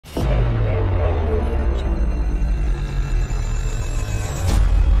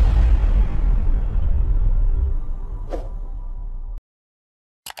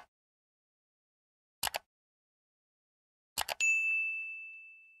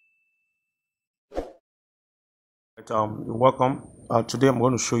You're welcome. Today I'm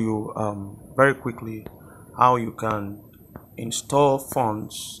going to show you very quickly how you can install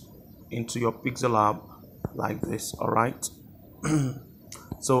fonts into your Pixellab like this. All right.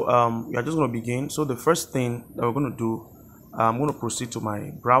 So we are just going to begin. So the first thing that we're going to do, I'm going to proceed to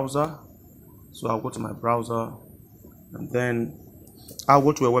my browser. So I'll go to my browser and then I'll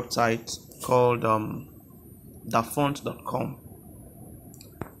go to a website called 𝗏𝗏𝗏𝗏𝗏𝗏font.com.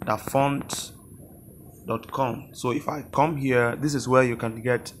 𝗏𝗏𝗏𝗏𝗏𝗏𝗏.com. So if I come here, this is where you can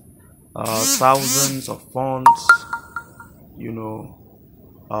get thousands of fonts,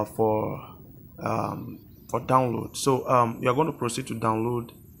 for download. So you're going to proceed to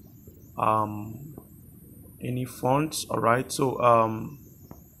download any fonts. All right. So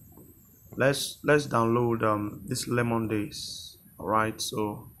let's download this 𝗏𝗏𝗏𝗏𝗏𝗏. All right.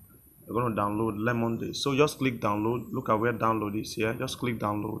 So we're going to download 𝗏𝗏𝗏𝗏𝗏𝗏. So just click download. Look at where download is here. Just click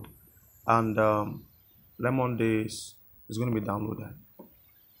download, and 𝗏𝗏𝗏𝗏𝗏𝗏 is going to be downloaded.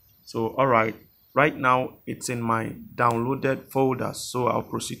 So all right, right now it's in my downloaded folder. So I'll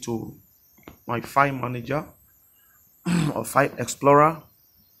proceed to my file manager or file explorer.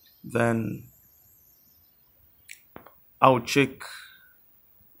 Then I'll check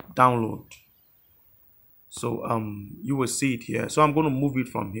download. So you will see it here. So I'm going to move it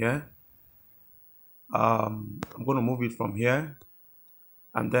from here.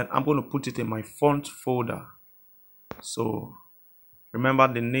 And then I'm going to put it in my font folder. So remember,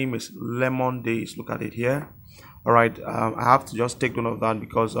 the name is 𝗏𝗏𝗏𝗏𝗏𝗏. Look at it here. All right. I have to just take note of that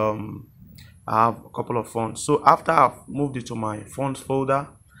because I have a couple of fonts. So after I've moved it to my fonts folder,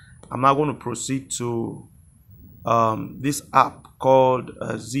 I'm now going to proceed to this app called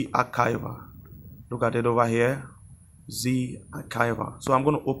𝗁𝗂𝗂𝗢𝗏. Look at it over here, 𝗁𝗂𝗂𝗢𝗏. So I'm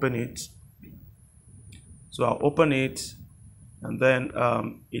going to open it. So I'll open it, and then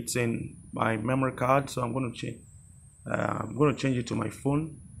it's in my memory card. So I'm going to change. It to my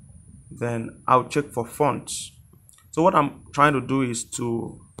phone. Then I'll check for fonts. So what I'm trying to do is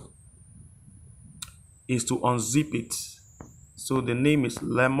to unzip it. So the name is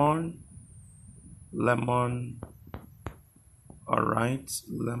𝗏𝗏. All right,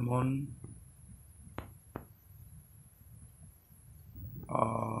 𝗏𝗏.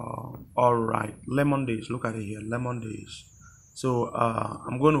 All right, 𝗏𝗏𝗏𝗏𝗏𝗏𝗏. Look at it here, 𝗏𝗏𝗏𝗏𝗏𝗏𝗏𝗏𝗏𝗏. So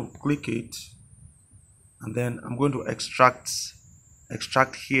I'm going to click it, and then I'm going to extract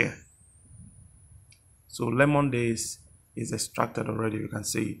here. So 𝗏𝗏𝗏𝗏𝗏𝗏𝗏 is extracted already. You can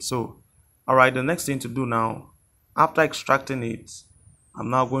see it. So all right, the next thing to do now, after extracting it, I'm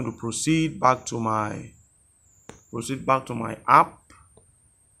now going to proceed back to my app,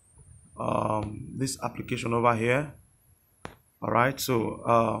 this application over here. All right, so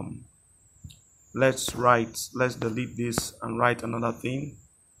let's delete this and write another thing.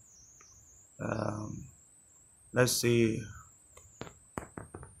 Let's say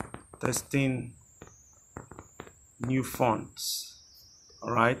testing new fonts.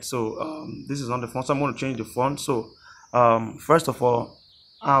 All right, so this is on the font, so I'm going to change the font. So first of all,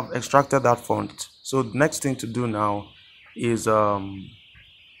 I've extracted that font. So the next thing to do now is to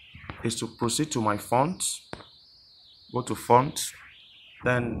proceed to my font. Go to font,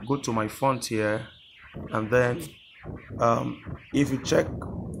 then go to my font here, and then if you check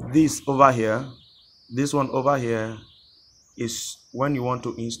this over here, this one over here is when you want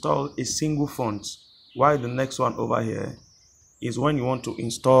to install a single font, while the next one over here is when you want to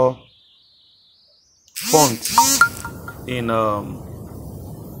install fonts in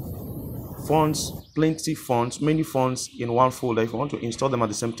many fonts in one folder. If you want to install them at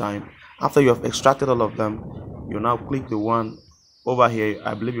the same time, after you have extracted all of them, you now click the one over here.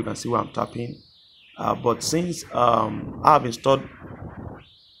 I believe you can see where I'm tapping. But since I've installed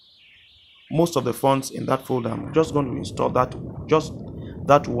most of the fonts in that folder, I'm just going to install that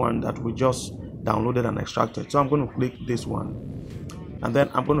one that we just downloaded and extracted. So I'm going to click this one, and then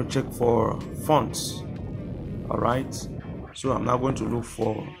I'm going to check for fonts. All right. So I'm now going to look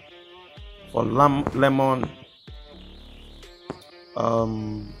for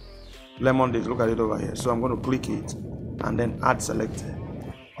𝗏𝗏𝗏𝗏𝗏𝗏𝗏𝗏𝗏𝗏𝗏𝗏𝗏𝗏𝗏𝗏 is. Look at it over here. So I'm going to click it and then add selected.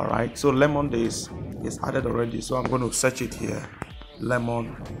 All right, so 𝗏𝗏𝗏𝗏𝗏 is added already. So I'm going to search it here,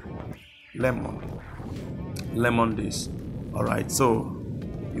 𝗏𝗏𝗏𝗏𝗏𝗏𝗏𝗏𝗏𝗏𝗏𝗏. All right, so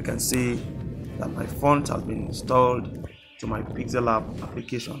you can see that my font has been installed to my Pixellab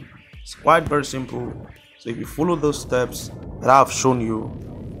application. It's quite very simple. So if you follow those steps that I've shown you,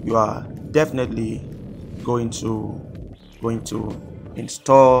 you are definitely going to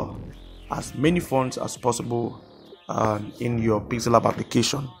install as many fonts as possible in your Pixellab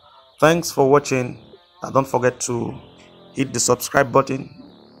application. Thanks for watching. Don't forget to hit the subscribe button.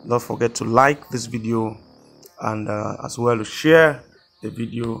 Don't forget to like this video and as well to share the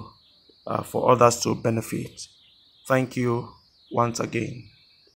video for others to benefit. Thank you once again.